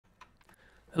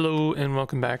Hello and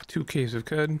welcome back to Caves of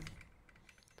Cud.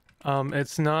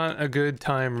 It's not a good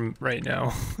time right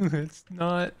now. It's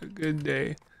not a good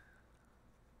day.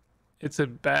 It's a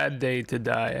bad day to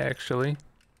die, actually.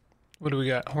 What do we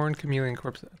got? Horned chameleon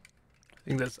corpse. I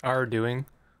think that's our doing.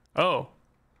 Oh,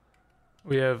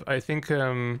 we have. I think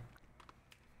those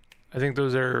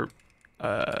are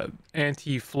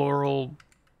anti-floral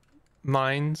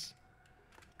mines.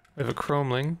 We have a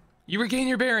chromeling. You regain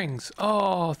your bearings.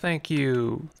 Oh, thank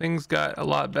you. Things got a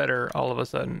lot better all of a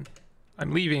sudden.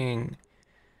 I'm leaving.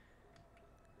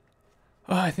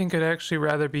 Oh, I think I'd actually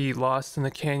rather be lost in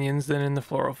the canyons than in the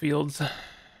floral fields.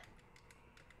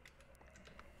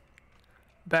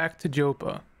 Back to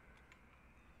Joppa.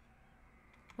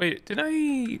 Wait, did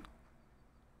I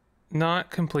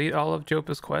not complete all of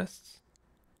Joppa's quests?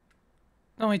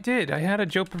 No, I did. I had a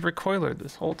Joppa recoiler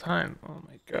this whole time. Oh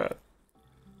my god.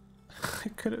 I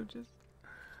could have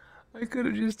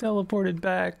just teleported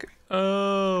back.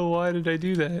 Oh, why did I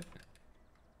do that?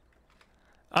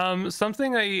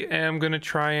 Something I am gonna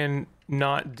try and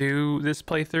not do this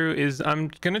playthrough is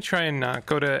I'm gonna try and not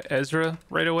go to Ezra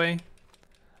right away.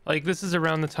 Like, this is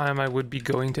around the time I would be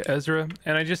going to Ezra,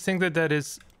 and I just think that that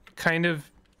is kind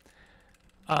of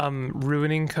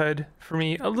ruining Cud for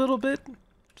me a little bit.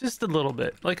 Just a little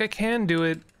bit. Like, I can do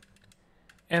it,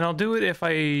 and I'll do it if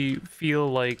I feel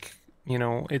like, you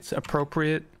know, it's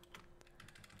appropriate.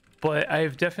 But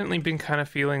I've definitely been kind of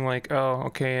feeling like, oh,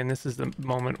 okay, and this is the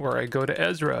moment where I go to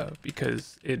Ezra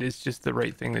because it is just the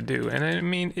right thing to do. And I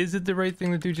mean, is it the right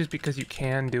thing to do just because you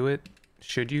can do it?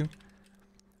 Should you?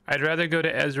 I'd rather go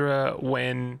to Ezra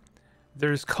when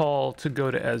there's call to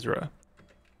go to Ezra.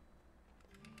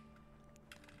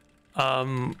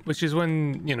 Which is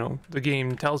when, you know, the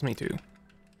game tells me to.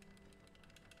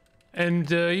 And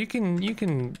you can,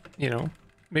 you know,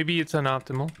 maybe it's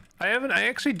unoptimal. I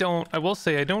will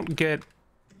say I don't get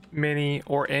many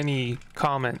or any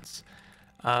comments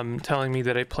telling me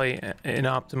that I play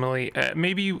inoptimally.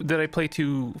 Maybe that I play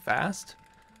too fast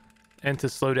and to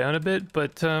slow down a bit,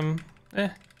 but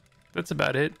that's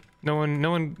about it. No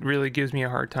one really gives me a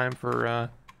hard time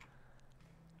for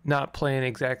not playing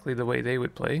exactly the way they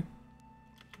would play.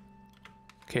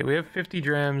 Okay, we have 50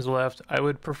 drams left. I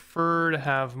would prefer to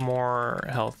have more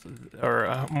health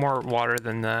or more water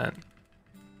than that.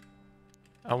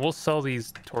 We'll sell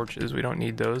these torches. We don't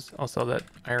need those. I'll sell that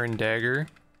iron dagger.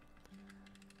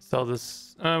 Sell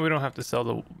this. We don't have to sell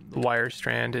the wire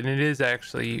strand, and it is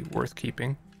actually worth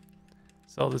keeping.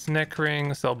 Sell this neck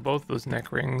ring. Sell both those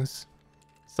neck rings.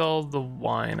 Sell the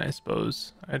wine, I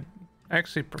suppose. I'd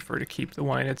actually prefer to keep the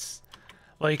wine. It's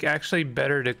like actually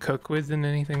better to cook with than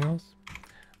anything else.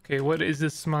 Okay, what is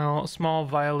this small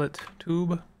violet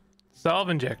tube? Salve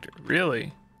injector.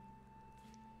 Really?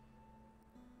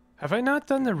 Have I not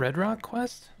done the Red Rock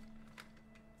quest?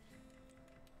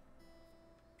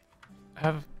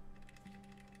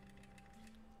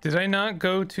 Did I not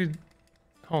go to...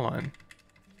 Hold on.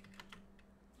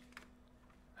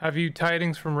 Have you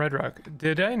tidings from Red Rock?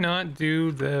 Did I not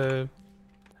do the...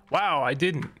 Wow, I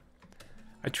didn't.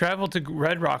 I traveled to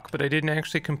Red Rock, but I didn't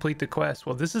actually complete the quest.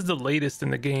 Well, this is the latest in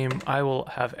the game I will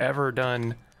have ever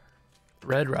done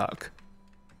Red Rock.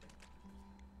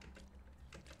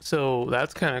 So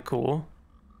that's kind of cool.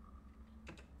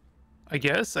 I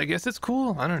guess it's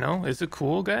cool. I don't know. Is it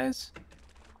cool, guys?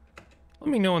 Let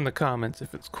me know in the comments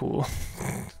if it's cool.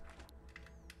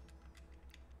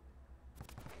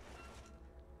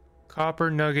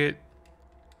 Copper nugget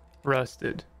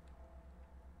rusted.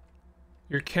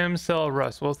 Your chem cell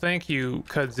rust. Well, thank you,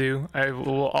 Kudzu. I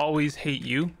will always hate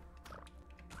you.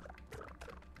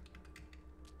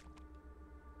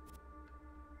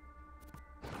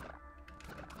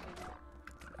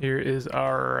 Here is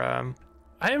our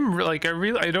I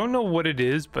don't know what it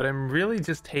is, but I'm really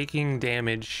just taking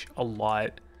damage a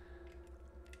lot.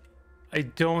 I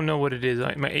don't know what it is.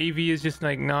 My AV is just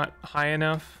like not high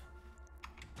enough.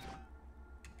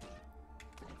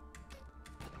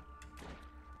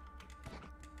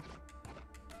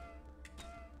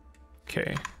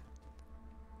 Okay.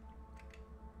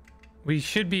 We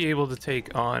should be able to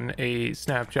take on a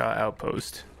Snapjaw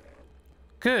outpost.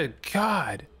 Good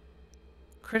God.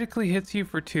 Critically hits you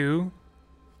for 2.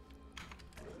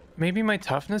 Maybe my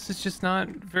toughness is just not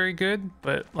very good,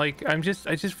 but like I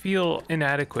just feel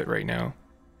inadequate right now.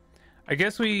 I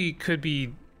guess we could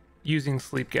be using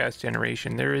sleep gas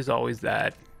generation. There is always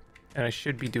that, and I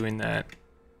should be doing that.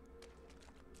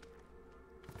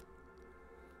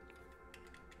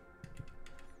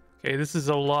 Okay, this is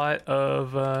a lot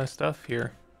of stuff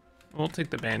here. We'll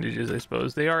take the bandages, I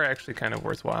suppose. They are actually kind of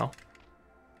worthwhile.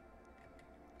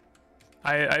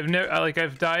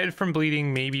 I've died from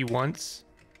bleeding maybe once,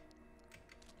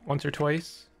 once or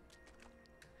twice.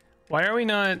 Why are we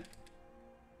not...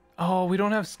 Oh, we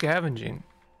don't have scavenging.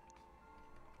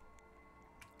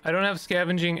 I don't have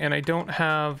scavenging, and I don't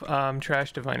have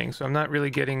trash divining, so I'm not really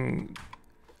getting,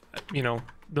 you know,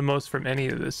 the most from any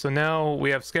of this. So now we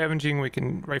have scavenging, we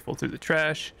can rifle through the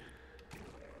trash.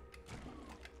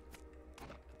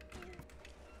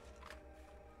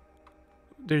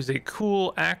 There's a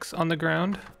cool axe on the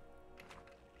ground.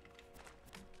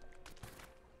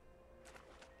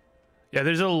 Yeah,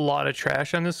 there's a lot of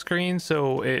trash on the screen,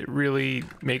 so it really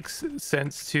makes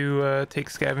sense to take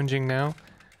scavenging now.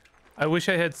 I wish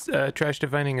I had trash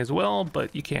divining as well,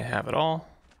 but you can't have it all.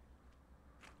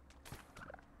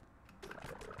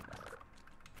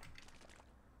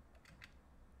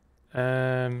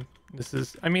 This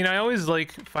is, I mean, I always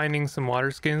like finding some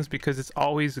water skins because it's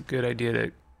always a good idea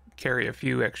to carry a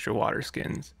few extra water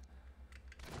skins.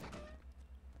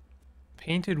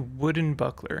 Painted wooden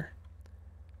buckler.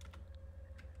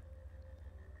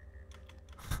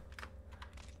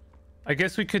 I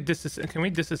guess we could can we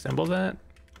disassemble that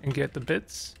and get the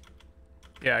bits?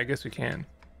 Yeah, I guess we can.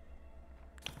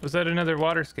 Was that another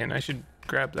water skin? I should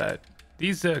grab that.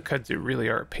 These kudzu really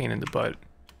are a pain in the butt.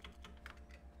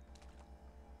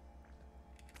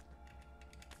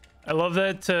 I love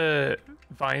that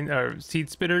seed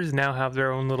spitters now have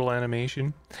their own little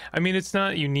animation. I mean, it's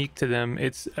not unique to them.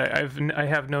 It's I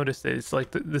have noticed that it's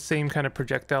like the same kind of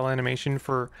projectile animation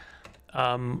for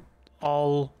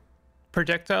all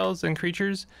projectiles and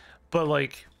creatures, but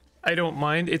like I don't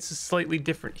mind. It's a slightly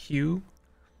different hue.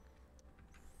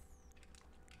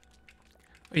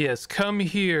 Yes, come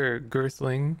here,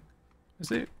 Girthling.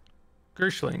 Is it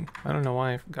Gershling? I don't know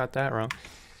why I got that wrong.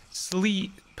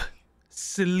 Sleep.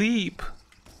 Sleep.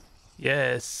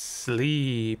 Yes,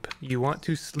 sleep. You want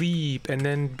to sleep and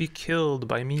then be killed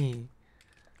by me.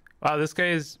 Wow, this guy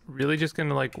is really just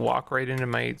gonna like walk right into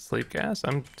my sleep gas.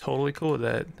 I'm totally cool with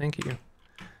that. Thank you.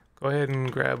 Go ahead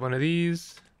and grab one of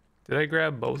these. Did I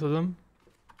grab both of them?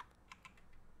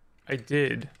 I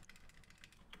did.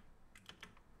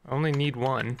 I only need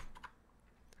one.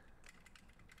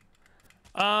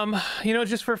 You know,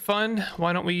 just for fun,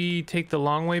 why don't we take the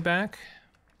long way back?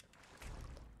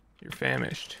 You're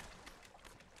famished.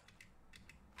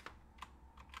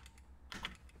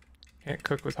 Can't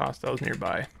cook with hostiles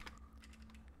nearby.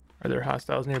 Are there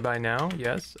hostiles nearby now?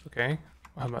 Yes. Okay.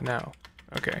 Well, how about now?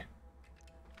 Okay.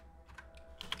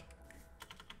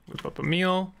 Whip up a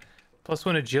meal.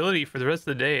 +1 agility for the rest of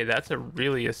the day. That's a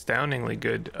really astoundingly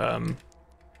good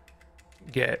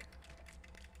get.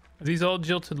 Are these all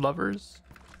jilted lovers?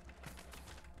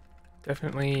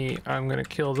 Definitely, I'm gonna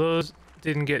kill those.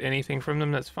 Didn't get anything from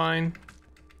them, that's fine.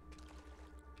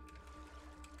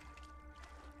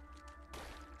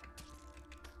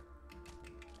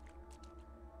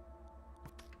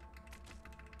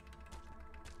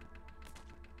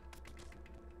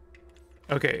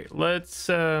 Okay, let's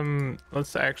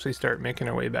actually start making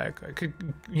our way back. I could,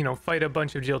 you know, fight a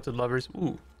bunch of jilted lovers.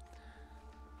 Ooh.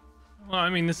 Well, I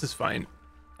mean, this is fine.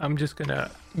 I'm just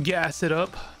gonna gas it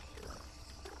up.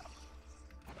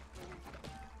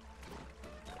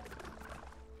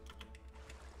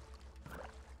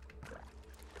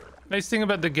 Nice thing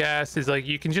about the gas is like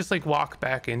you can just like walk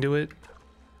back into it.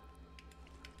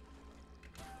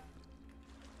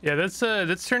 Yeah,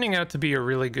 that's turning out to be a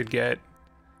really good get.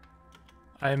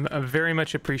 I'm very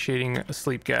much appreciating a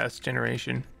sleep gas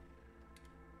generation.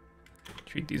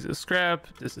 Treat these as scrap,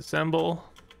 disassemble,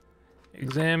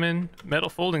 examine, metal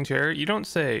folding chair. You don't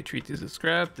say. Treat these as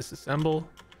scrap, disassemble,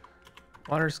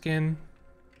 water skin,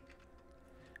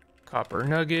 copper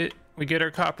nugget. We get our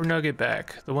copper nugget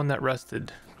back, the one that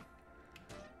rusted.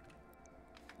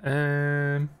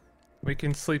 We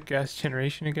can sleep gas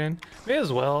generation again. May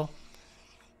as well.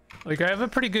 Like I have a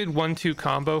pretty good 1-2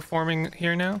 combo forming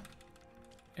here now.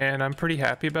 And I'm pretty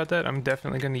happy about that. I'm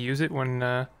definitely going to use it when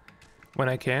I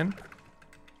can.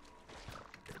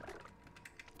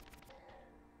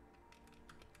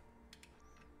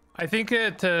 I think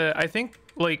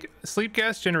like sleep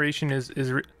gas generation is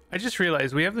I just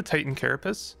realized we have the Titan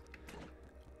Carapace.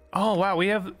 Oh wow,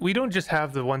 we don't just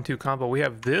have the 1-2 combo. We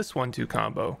have this 1-2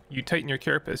 combo. You tighten your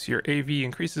Carapace, your AV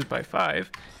increases by 5,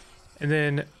 and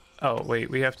then oh wait,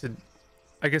 we have to.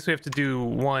 I guess we have to do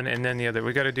one and then the other.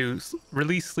 We got to do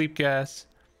release sleep gas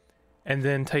and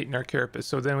then tighten our carapace.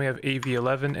 So then we have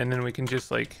AV11 and then we can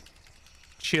just like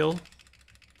chill.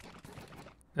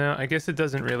 No, I guess it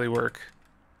doesn't really work.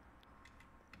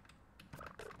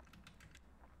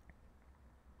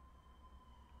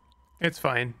 It's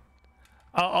fine.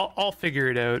 I'll figure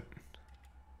it out.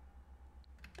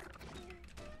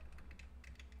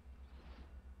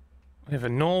 We have a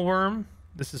knoll worm.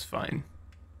 This is fine.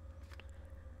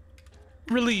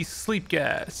 Release sleep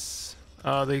gas.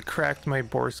 They cracked my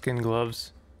boarskin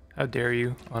gloves. How dare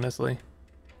you, honestly.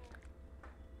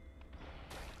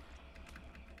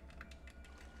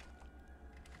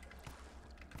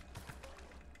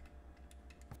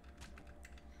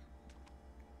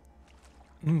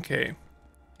 Okay.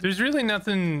 There's really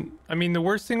nothing. I mean, the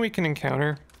worst thing we can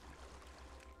encounter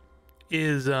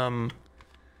is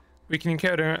we can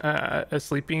encounter a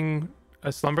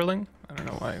slumberling. I don't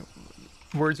know why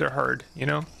words are hard, you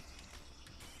know.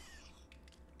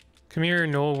 Come here,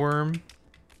 knoll worm.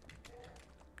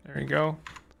 There we go.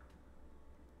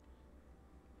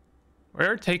 We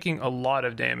are taking a lot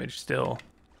of damage still.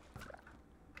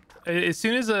 As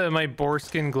soon as my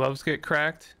boarskin gloves get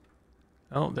cracked,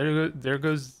 oh, there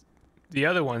goes the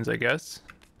other ones, I guess.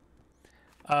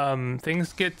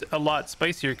 Things get a lot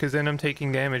spicier because then I'm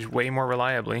taking damage way more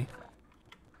reliably.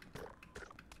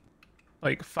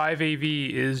 Like 5 AV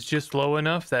is just low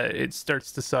enough that it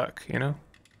starts to suck, you know?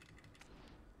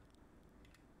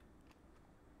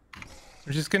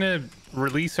 We're just gonna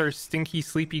release our stinky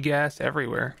sleepy gas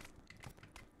everywhere.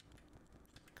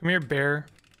 Come here, bear.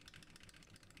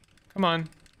 Come on.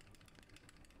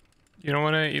 You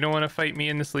don't wanna fight me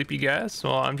in the sleepy gas?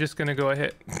 Well, I'm just gonna go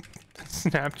ahead.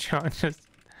 Snapshot just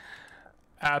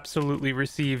absolutely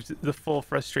received the full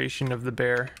frustration of the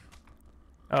bear.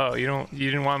 Oh, you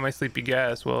didn't want my sleepy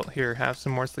gas. Well, here, have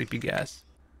some more sleepy gas.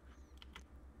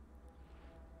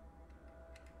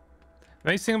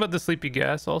 Nice thing about the sleepy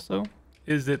gas also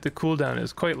is that the cooldown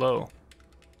is quite low.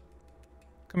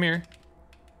 Come here,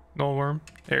 knoll worm.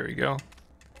 There we go.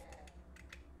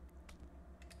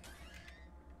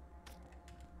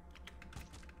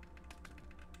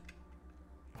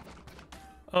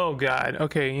 Oh god.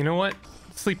 Okay, you know what?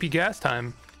 Sleepy gas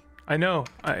time. I know.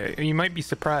 You might be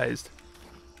surprised.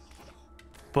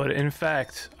 But in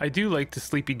fact, I do like to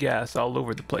sleepy gas all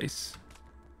over the place.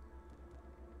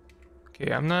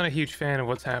 Okay, I'm not a huge fan of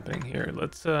what's happening here.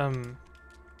 Let's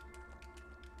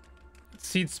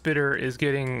Seed Spitter is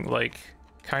getting like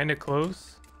kind of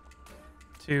close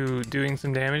to doing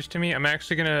some damage to me. I'm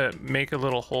actually gonna make a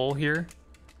little hole here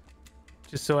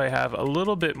just so I have a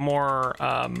little bit more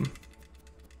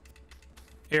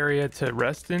area to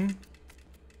rest in.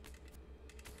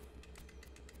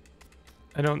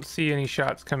 I don't see any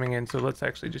shots coming in, so let's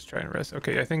actually just try and rest.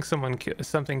 Okay, I think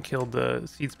something killed the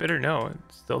Seed Spitter. No,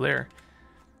 it's still there.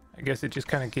 I guess it just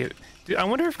kind of give. Dude, I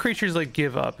wonder if creatures like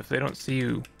give up if they don't see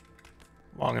you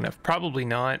long enough. Probably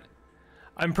not.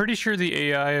 I'm pretty sure the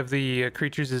AI of the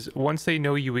creatures is once they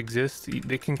know you exist,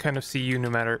 they can kind of see you no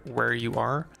matter where you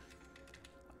are,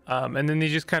 and then they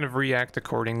just kind of react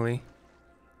accordingly.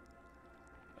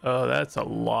 Oh, that's a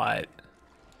lot.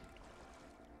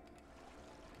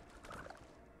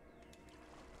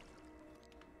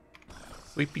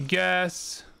 Sleepy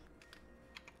gas.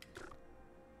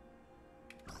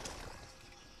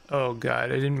 Oh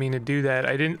god, I didn't mean to do that.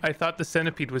 I thought the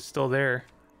centipede was still there.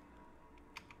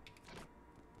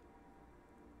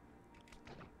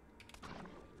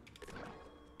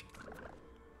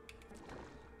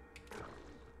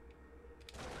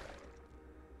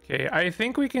 Okay, I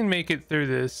think we can make it through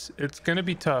this. It's gonna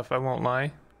be tough, I won't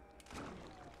lie.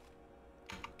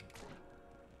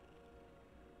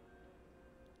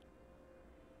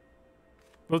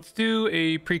 Let's do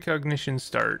a precognition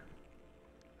start.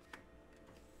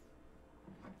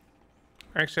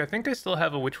 Actually, I think I still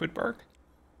have a witchwood bark.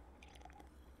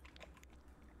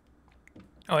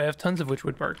 Oh, I have tons of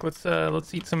witchwood bark.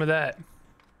 Let's eat some of that.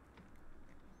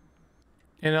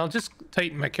 And I'll just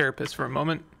tighten my carapace for a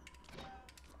moment.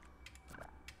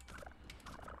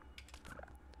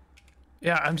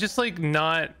 Yeah, I'm just like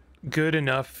not good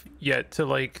enough yet to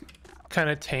like kind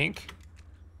of tank.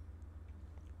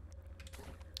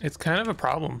 It's kind of a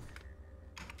problem.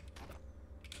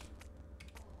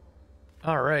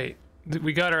 All right,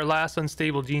 we got our last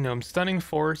unstable genome. Stunning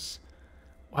force.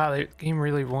 Wow, the game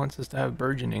really wants us to have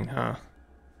burgeoning, huh?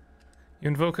 You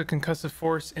invoke a concussive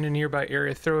force in a nearby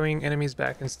area, throwing enemies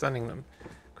back and stunning them.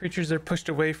 Creatures are pushed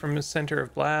away from the center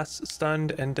of blast,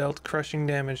 stunned, and dealt crushing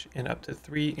damage in up to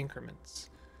 3 increments.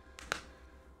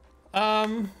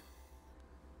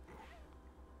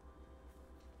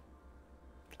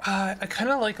 I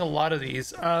kind of like a lot of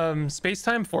these.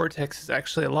 Space-time vortex is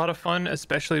actually a lot of fun,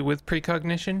 especially with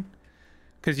precognition,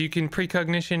 because you can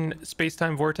precognition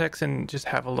space-time vortex and just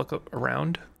have a look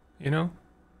around, you know?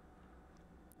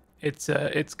 It's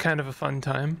kind of a fun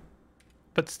time.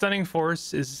 But stunning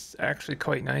force is actually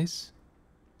quite nice.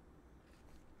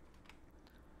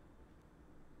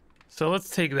 So let's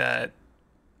take that.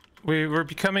 We're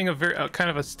becoming a kind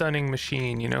of a stunning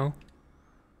machine, you know?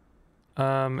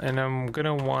 And I'm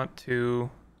gonna want to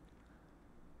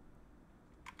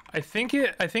I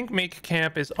think make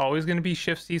camp is always going to be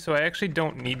shift C, so I actually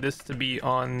don't need this to be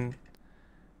on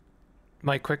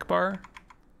my quick bar.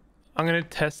 I'm going to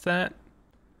test that.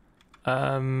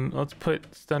 Let's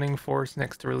put stunning force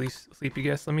next to release sleepy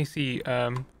guest. Let me see.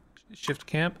 Shift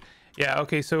camp. Yeah,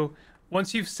 okay, so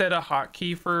once you've set a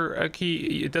hotkey for a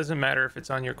key, it doesn't matter if it's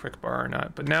on your quick bar or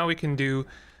not. But now we can do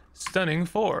stunning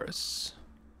force.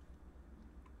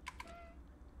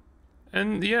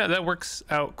 And yeah, that works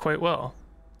out quite well.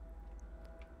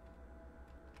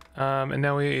 And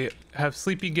now we have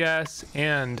sleepy gas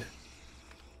and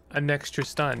an extra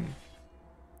stun.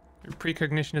 Your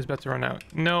precognition is about to run out.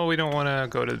 No, we don't want to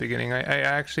go to the beginning. I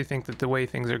actually think that the way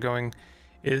things are going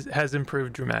has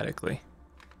improved dramatically.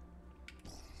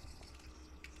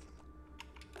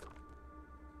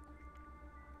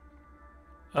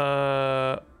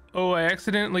 Oh, I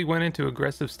accidentally went into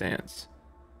aggressive stance.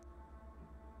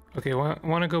 Okay,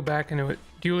 want to go back into a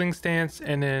dueling stance,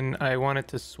 and then I wanted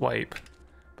to swipe.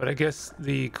 But I guess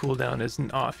the cooldown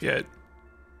isn't off yet.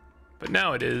 But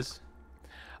now it is.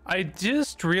 I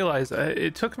just realized,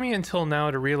 it took me until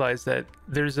now to realize that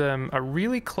there's a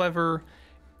really clever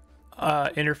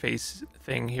interface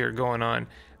thing here going on.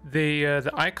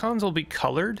 The icons will be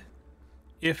colored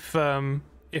if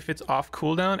it's off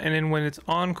cooldown, and then when it's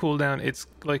on cooldown, it's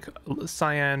like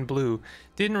cyan blue.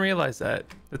 Didn't realize that.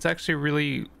 That's actually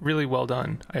really, really well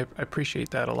done. I appreciate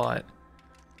that a lot.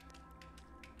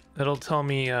 That'll tell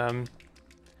me,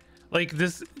 like,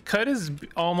 this cut is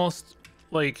almost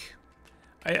like,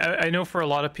 I know for a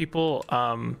lot of people,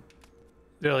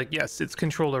 they're like, yes, it's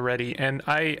controlled already, and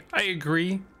I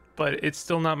agree, but it's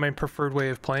still not my preferred way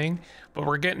of playing. But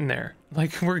we're getting there.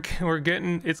 Like,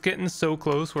 it's getting so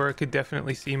close where I could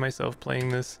definitely see myself playing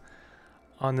this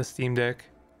on the Steam Deck.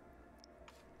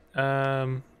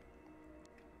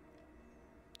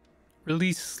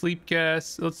 Release sleep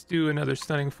gas. Let's do another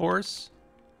stunning force.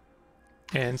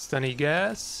 And stunny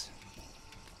gas.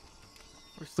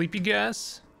 Or sleepy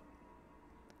gas.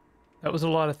 That was a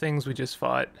lot of things we just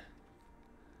fought.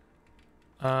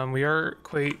 We are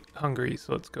quite hungry,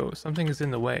 so let's go. Something is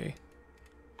in the way.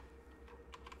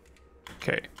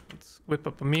 Okay, let's whip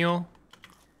up a meal.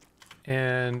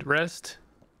 And rest.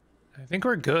 I think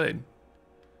we're good.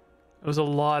 There was a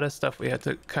lot of stuff we had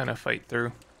to kind of fight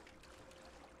through.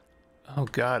 Oh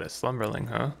god, a slumberling,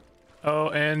 huh? Oh,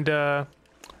 and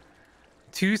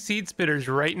 2 seed spitters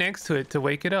right next to it to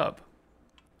wake it up.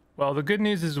 Well, the good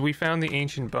news is we found the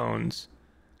ancient bones.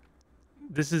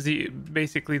 This is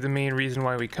basically the main reason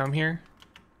why we come here.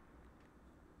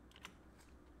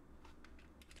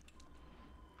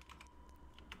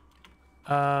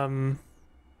 Slumberling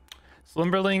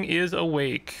is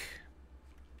awake.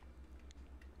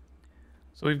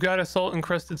 So we've got a salt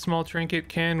encrusted small trinket.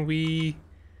 Can we... Do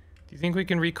you think we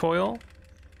can recoil?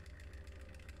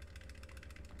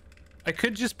 I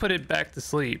could just put it back to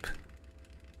sleep.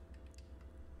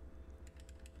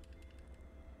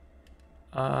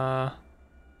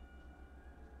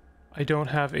 I don't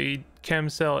have a chem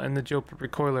cell and the Joppa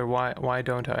recoiler. Why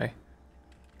don't I?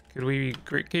 Could we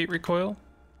Great Gate recoil?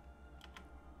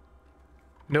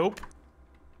 Nope.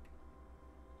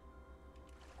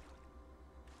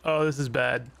 Oh, this is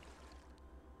bad.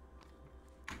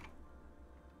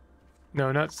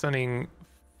 No, not stunning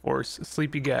force.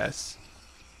 Sleepy gas.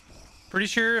 Pretty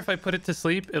sure if I put it to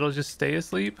sleep, it'll just stay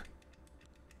asleep.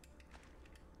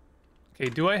 Okay,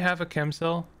 do I have a chem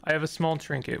cell? I have a small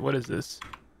trinket. What is this?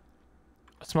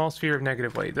 A small sphere of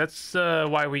negative light. That's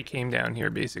why we came down here,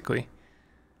 basically.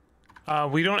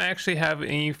 We don't actually have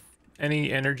any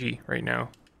energy right now.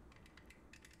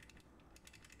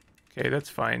 Okay, that's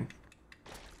fine.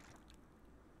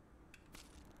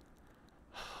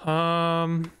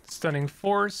 Stunning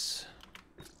force.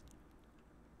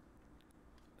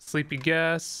 Sleepy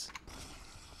gas.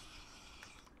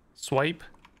 Swipe.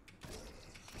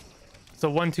 It's a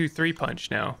 1-2-3 punch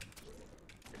now.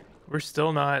 We're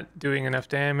still not doing enough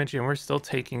damage, and we're still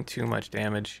taking too much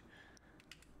damage.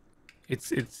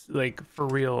 It's like, for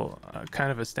real,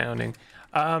 kind of astounding.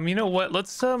 You know what?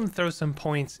 Let's throw some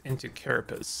points into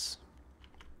Carapace.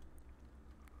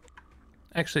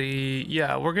 Actually,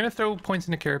 yeah, we're gonna throw points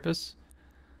into Carapace.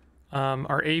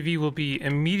 Our AV will be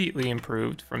immediately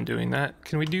improved from doing that.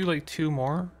 Can we do like 2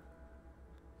 more?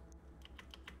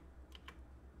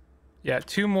 Yeah,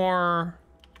 2 more.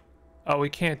 Oh, we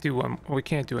can't do one. We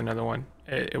can't do another one.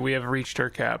 We have reached our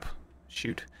cap.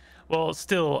 Shoot. Well,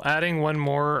 still, adding 1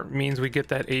 more means we get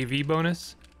that AV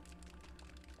bonus.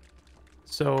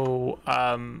 So,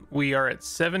 we are at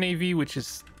 7 AV, which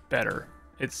is better.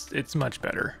 It's much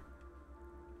better.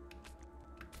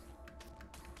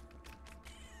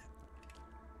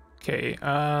 Okay,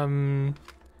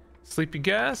 Sleepy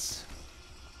gas.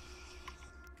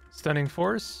 Stunning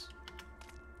force.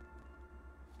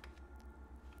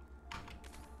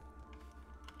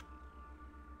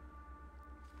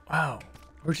 Wow.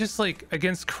 We're just like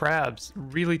against crabs,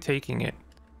 really taking it.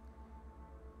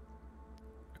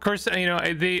 Of course, you know,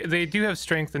 they do have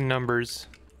strength in numbers.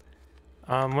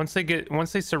 Once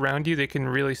they surround you, they can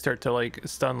really start to like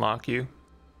stun lock you.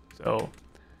 So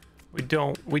we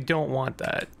don't want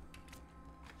that.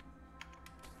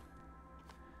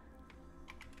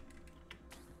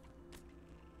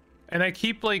 And I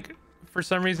keep like, for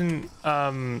some reason,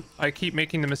 I keep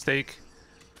making the mistake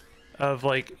of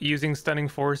like using stunning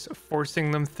force, forcing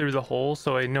them through the hole,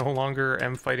 so I no longer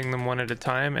am fighting them one at a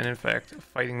time, and in fact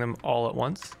fighting them all at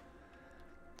once.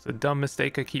 It's a dumb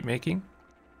mistake I keep making.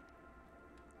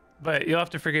 But you'll have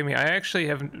to forgive me. I actually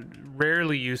have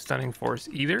rarely used stunning force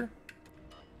either.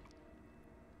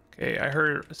 Okay, I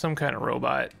heard some kind of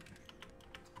robot.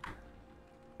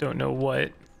 Don't know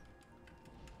what.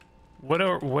 What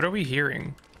are we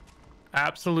hearing?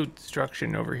 Absolute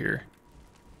destruction over here.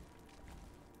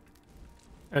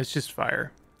 It's just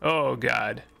fire. Oh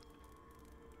god.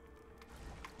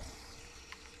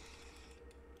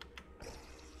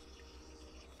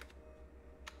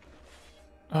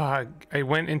 I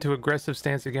went into aggressive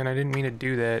stance again. I didn't mean to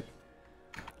do that.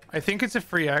 I think it's a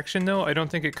free action though. I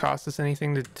don't think it costs us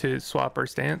anything to swap our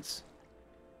stance.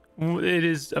 It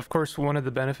is, of course, one of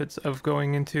the benefits of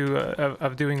going into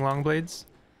of doing long blades.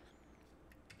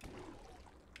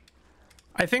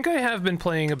 I think I have been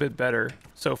playing a bit better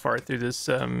so far through this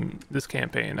this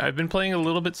campaign. I've been playing a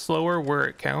little bit slower where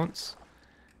it counts,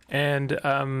 and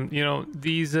you know,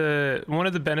 these one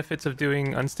of the benefits of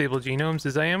doing unstable genomes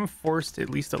is I am forced at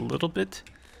least a little bit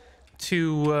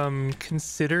to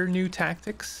consider new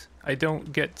tactics. I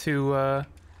don't get to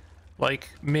like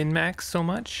min-max so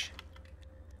much.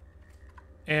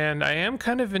 And I am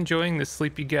kind of enjoying the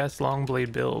Sleepy Gas Long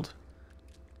Blade build.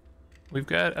 We've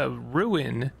got a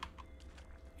ruin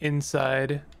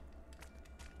inside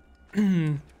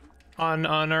on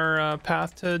our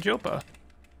path to Joppa.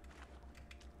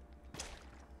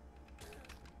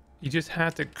 You just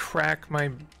had to crack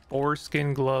my boar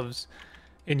skin gloves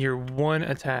in your one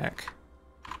attack.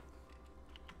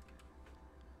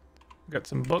 Got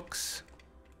some books.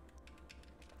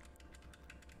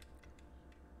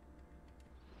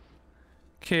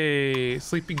 Okay,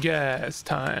 Sleepy Gas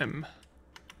time.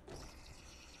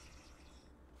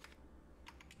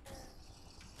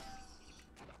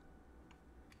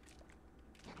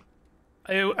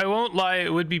 I won't lie,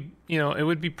 it would be, you know, it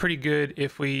would be pretty good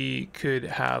if we could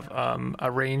have a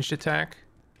ranged attack.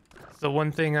 It's the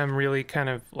one thing I'm really kind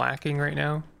of lacking right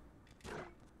now.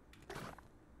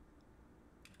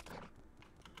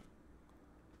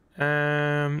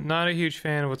 Not a huge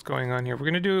fan of what's going on here. We're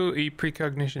gonna do a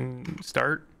precognition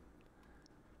start.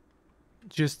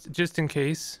 Just in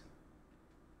case.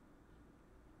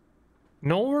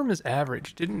 Nullworm is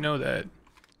average. Didn't know that.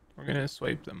 We're gonna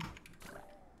swipe them.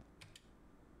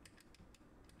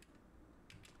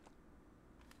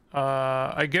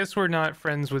 I guess we're not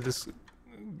friends with this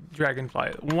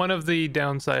dragonfly. One of the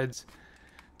downsides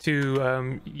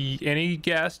to any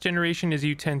gas generation is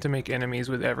you tend to make enemies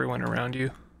with everyone around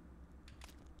you.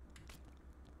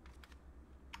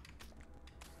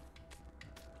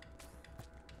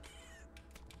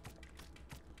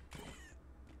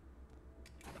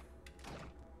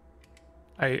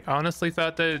 I honestly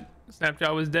thought that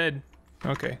Snapjaw was dead.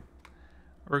 Okay.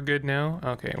 We're good now?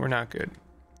 Okay, we're not good.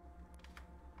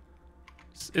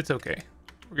 It's okay.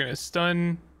 We're gonna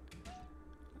stun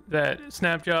that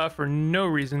Snapjaw for no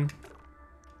reason.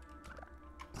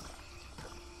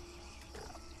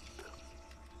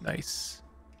 Nice.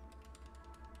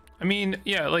 I mean,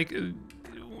 yeah, like,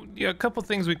 yeah, a couple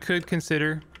things we could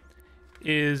consider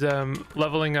is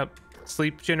leveling up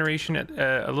sleep generation at,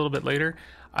 a little bit later.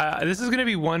 This is going to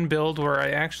be one build where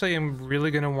I actually am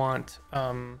really going to want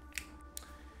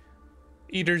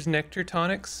Eater's Nectar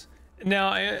tonics.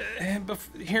 Now,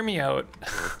 hear me out,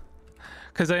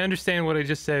 because I understand what I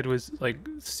just said was like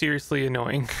seriously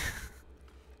annoying.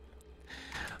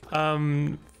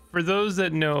 For those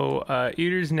that know,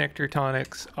 Eater's Nectar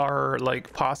tonics are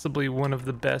like possibly one of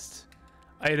the best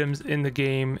items in the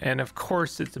game, and of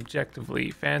course it's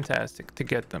objectively fantastic to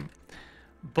get them.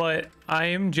 But I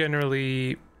am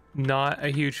generally not a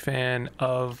huge fan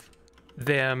of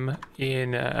them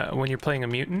in when you're playing a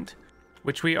mutant,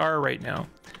 which we are right now.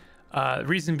 The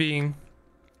reason being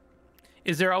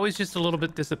is they're always just a little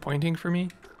bit disappointing for me.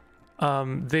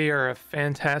 They are a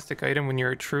fantastic item when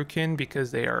you're a Truekin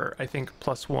because they are, I think,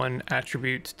 +1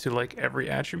 attribute to like every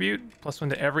attribute. +1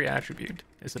 to every attribute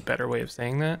is a better way of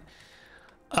saying that.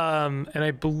 And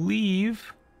I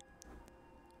believe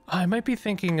I might be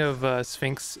thinking of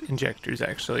Sphinx injectors,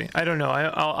 actually. I don't know.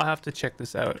 I'll have to check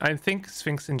this out. I think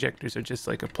Sphinx injectors are just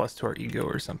like a plus to our ego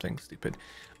or something stupid.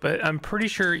 But I'm pretty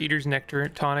sure Eater's Nectar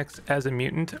tonics as a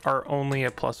mutant are only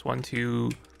a +1 to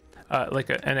like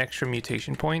an extra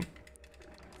mutation point,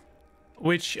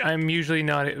 which I'm usually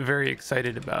not very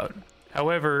excited about.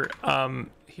 However,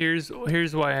 here's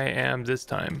why I am this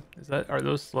time. Are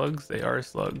those slugs? They are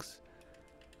slugs.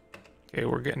 Okay,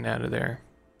 we're getting out of there.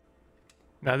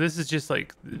 Now this is just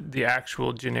like the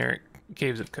actual generic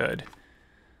Caves of Cud.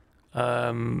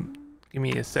 Give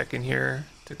me a second here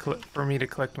for me to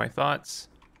collect my thoughts.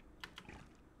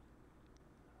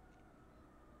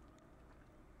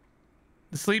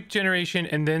 The sleep generation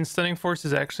and then stunning force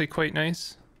is actually quite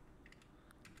nice.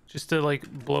 Just to like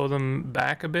blow them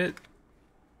back a bit.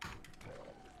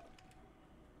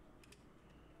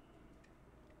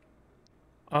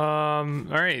 All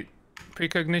right,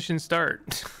 precognition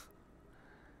start.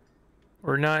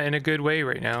 We're not in a good way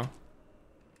right now.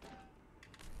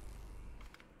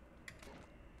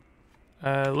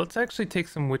 Let's actually take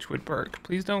some witchwood bark.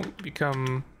 Please don't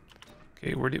become...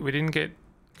 Okay, we didn't get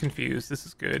confused. This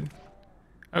is good.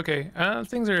 Okay,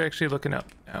 things are actually looking up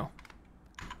now.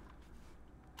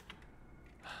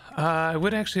 I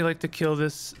would actually like to kill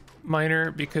this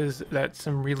miner because that's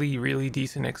some really, really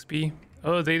decent XP.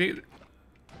 Oh,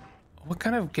 what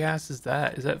kind of gas is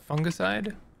that? Is that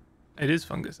fungicide? It is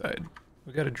fungicide.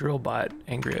 We got a drill bot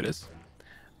angry at us.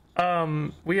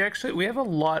 We have a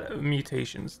lot of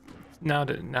mutations. Now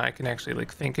I can actually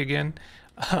like think again.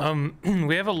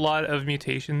 We have a lot of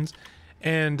mutations,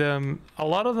 and a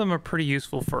lot of them are pretty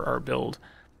useful for our build.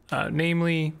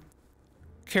 Namely,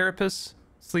 Carapace,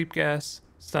 Sleep Gas,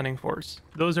 Stunning Force.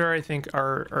 Those are, I think,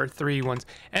 our three ones.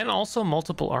 And also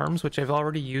multiple arms, which I've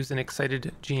already used an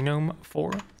excited genome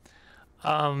for.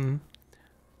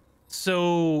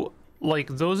 So like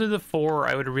those are the four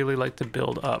I would really like to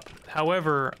build up.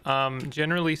 However,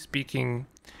 generally speaking,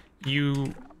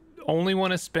 you only want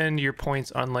to spend your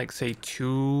points on like say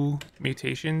 2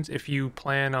 mutations if you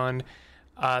plan on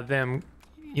them,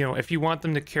 you know, if you want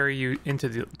them to carry you into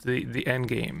the end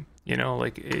game, you know,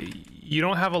 like you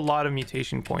don't have a lot of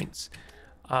mutation points,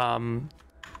 all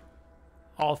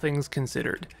things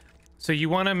considered. So you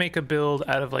want to make a build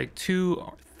out of like 2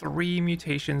 or 3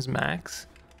 mutations max,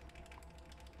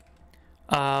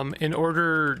 in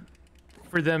order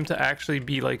for them to actually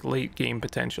be like late game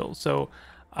potential. So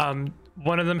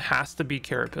one of them has to be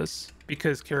Carapace,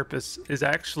 because Carapace is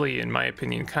actually, in my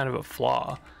opinion, kind of a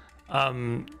flaw,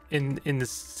 in the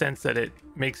sense that it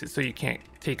makes it so you can't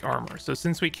take armor. So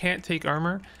since we can't take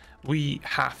armor, we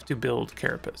have to build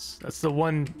Carapace. That's the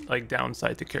one like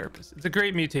downside to Carapace. It's a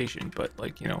great mutation, but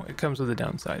like, you know, it comes with a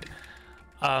downside.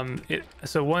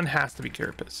 So one has to be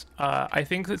Carapace. I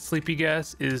think that Sleepy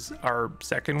Gas is our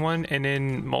second one, and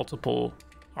then multiple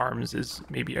arms is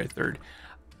maybe our third.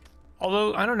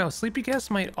 Although I don't know, Sleepy Gas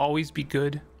might always be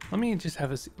good. Let me just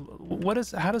have a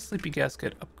how does Sleepy Gas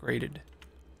get upgraded?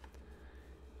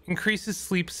 Increases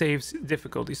sleep saves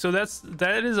difficulty. So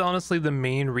that is honestly the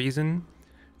main reason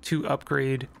to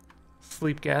upgrade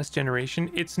Sleep Gas generation.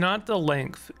 It's not the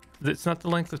length. It's not the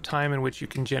length of time in which you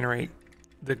can generate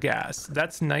the gas.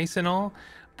 That's nice and all,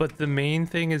 but the main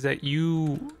thing is that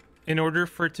you, in order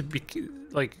for it to be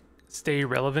like stay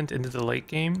relevant into the late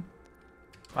game.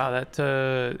 Wow, that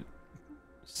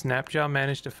Snapjaw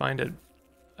managed to find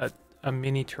a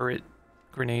mini turret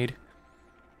grenade.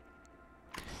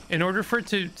 In order for it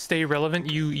to stay relevant,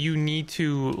 you need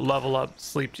to level up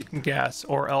Sleep Gas,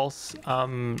 or else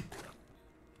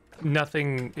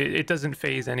nothing, it doesn't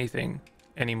phase anything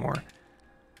anymore.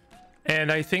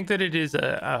 And I think that it is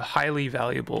a highly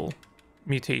valuable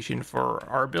mutation for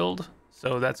our build,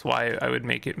 so that's why I would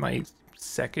make it my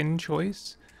second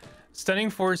choice. Stunning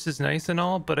Force is nice and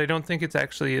all, but I don't think it's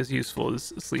actually as useful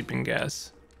as Sleeping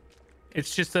Gas.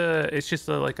 It's just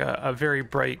like a very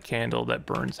bright candle that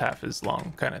burns half as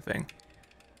long kind of thing.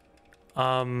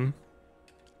 So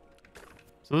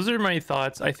those are my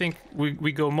thoughts. I think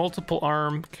we go multiple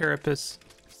arm, Carapace,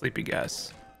 Sleepy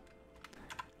Gas.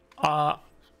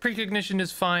 Precognition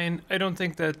is fine. I don't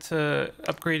think that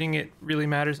upgrading it really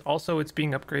matters. Also, it's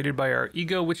being upgraded by our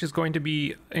ego, which is going to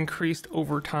be increased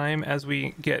over time as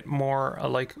we get more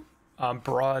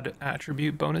broad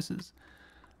attribute bonuses,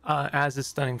 as is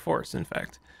Stunning Force, in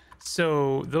fact.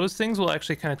 So those things will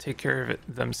actually kind of take care of it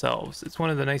themselves. It's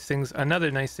one of the nice things. Another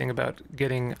nice thing about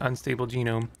getting Unstable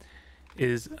Genome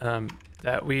is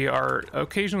that we are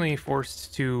occasionally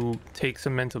forced to take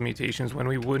some mental mutations when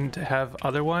we wouldn't have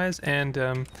otherwise. And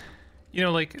you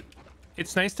know, like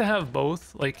it's nice to have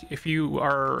both. Like if you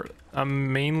are a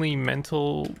mainly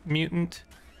mental mutant,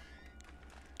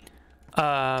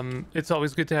 it's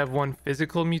always good to have one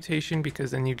physical mutation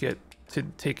because then you get to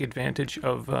take advantage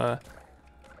of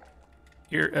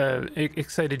your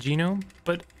excited genome.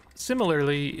 But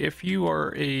similarly, if you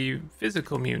are a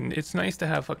physical mutant, it's nice to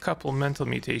have a couple mental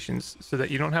mutations so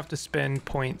that you don't have to spend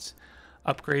points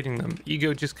upgrading them.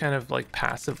 Ego just kind of like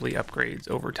passively upgrades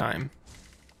over time.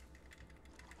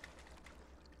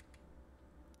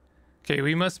 Okay,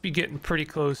 we must be getting pretty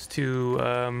close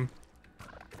to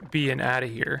being out of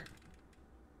here.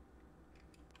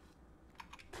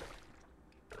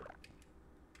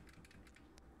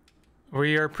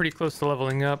 We are pretty close to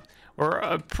leveling up.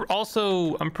 Or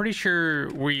also, I'm pretty sure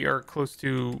we are close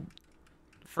to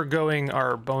forgoing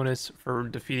our bonus for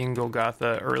defeating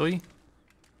Golgotha early.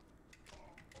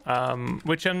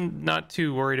 Which I'm not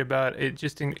too worried about. It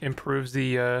just improves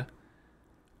the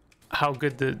how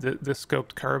good the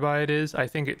scoped carbide is. I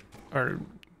think it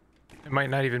might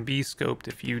not even be scoped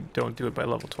if you don't do it by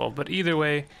level 12. But either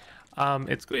way,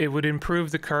 it would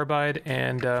improve the carbide,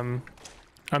 and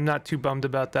I'm not too bummed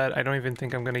about that. I don't even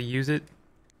think I'm gonna use it.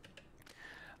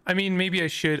 I mean, maybe I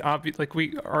should. Like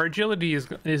our agility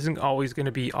isn't always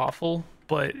gonna be awful,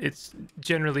 but it's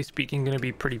generally speaking gonna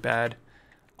be pretty bad,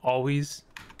 always.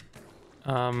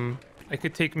 I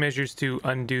could take measures to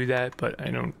undo that, but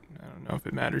I don't know if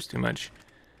it matters too much.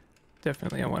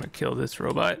 Definitely, I want to kill this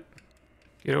robot.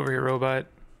 Get over here, robot.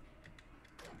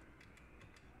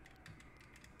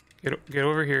 Get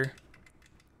over here.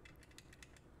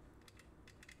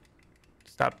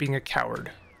 Stop being a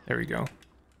coward. There we go.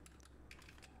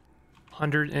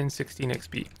 116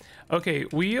 XP. Okay,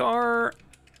 we are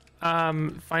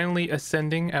finally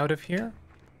ascending out of here.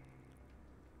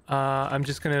 I'm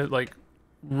just gonna like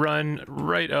run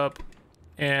right up,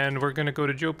 and we're gonna go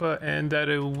to Joppa, and that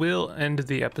will end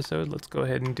the episode. Let's go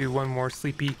ahead and do one more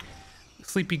sleepy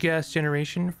gas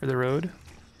generation for the road.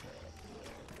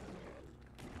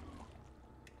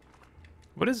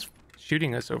 What is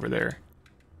shooting us over there?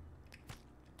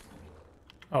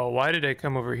 Oh, why did I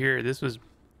come over here? This was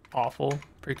awful.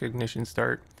 Precognition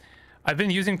start. I've been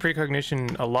using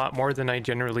precognition a lot more than I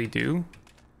generally do,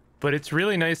 but it's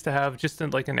really nice to have just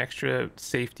like an extra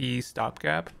safety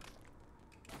stopgap.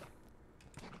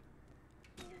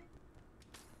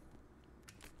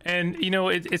 And you know,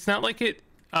 it's not like it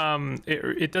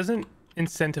doesn't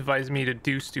incentivize me to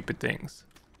do stupid things.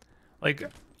 Like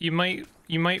you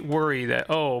might worry that,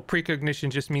 oh, precognition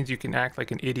just means you can act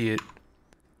like an idiot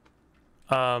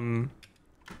and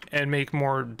make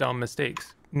more dumb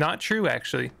mistakes. Not true,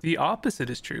 actually. The opposite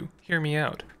is true. Hear me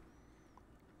out.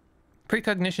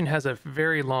 Precognition has a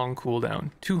very long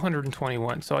cooldown,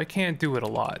 221, so I can't do it a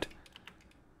lot.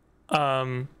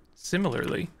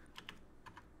 Similarly,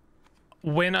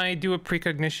 when I do a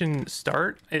precognition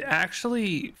start, it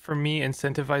actually, for me,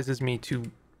 incentivizes me to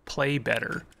play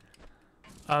better.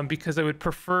 Because I would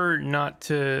prefer not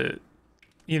to,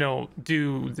 you know,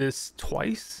 do this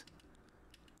twice.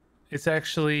 It's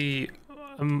actually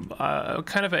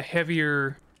kind of a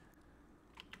heavier,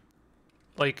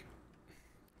 like,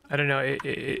 I don't know,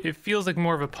 it feels like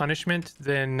more of a punishment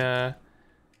than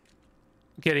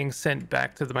getting sent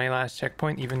back to my last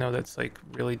checkpoint, even though that's like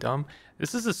really dumb.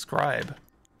 This is a scribe.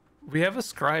 We have a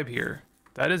scribe here.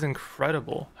 That is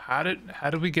incredible. How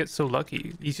did we get so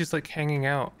lucky? He's just like hanging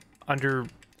out under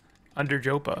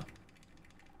Joppa.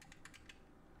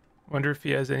 Wonder if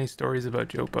he has any stories about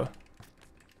Joppa.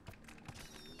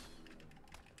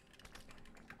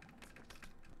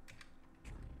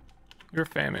 You're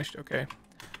famished, okay.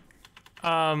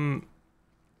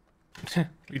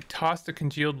 We tossed a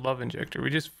congealed love injector. We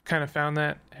just kind of found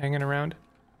that hanging around.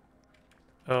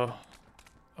 Oh,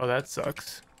 that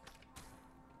sucks.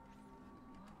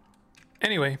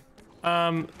 Anyway,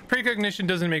 precognition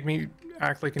doesn't make me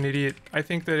act like an idiot. I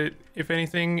think that it, if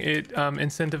anything, it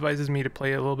incentivizes me to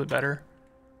play a little bit better.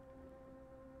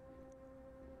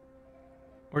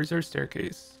 Where's our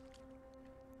staircase?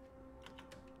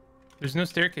 There's no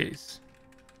staircase.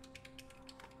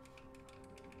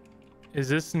 Is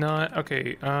this not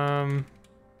okay?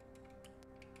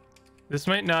 This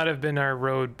might not have been our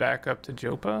road back up to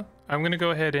Joppa. I'm gonna go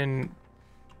ahead and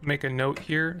make a note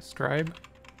here. Scribe.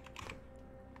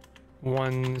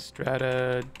 1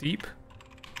 strata deep.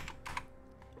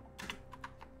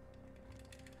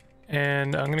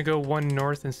 And I'm gonna go 1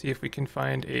 north and see if we can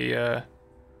find a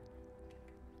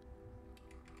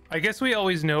I guess we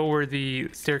always know where the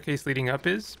staircase leading up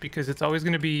is, because it's always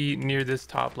going to be near this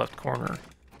top left corner,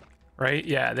 right?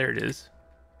 Yeah, there it is.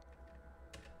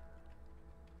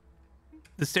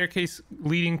 The staircase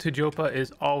leading to Joppa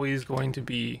is always going to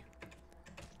be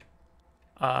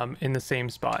in the same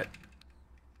spot.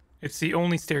 It's the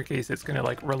only staircase that's gonna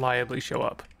like reliably show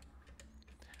up.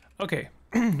 Okay,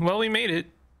 well, we made it.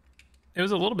 It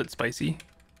was a little bit spicy,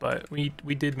 but we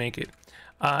did make it.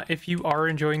 If you are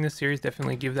enjoying this series,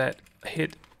 definitely give that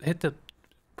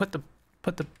put the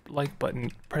like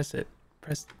button, press the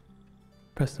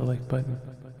like button,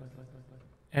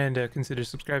 and consider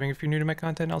subscribing if you're new to my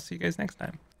content. I'll see you guys next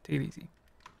time. Take it easy.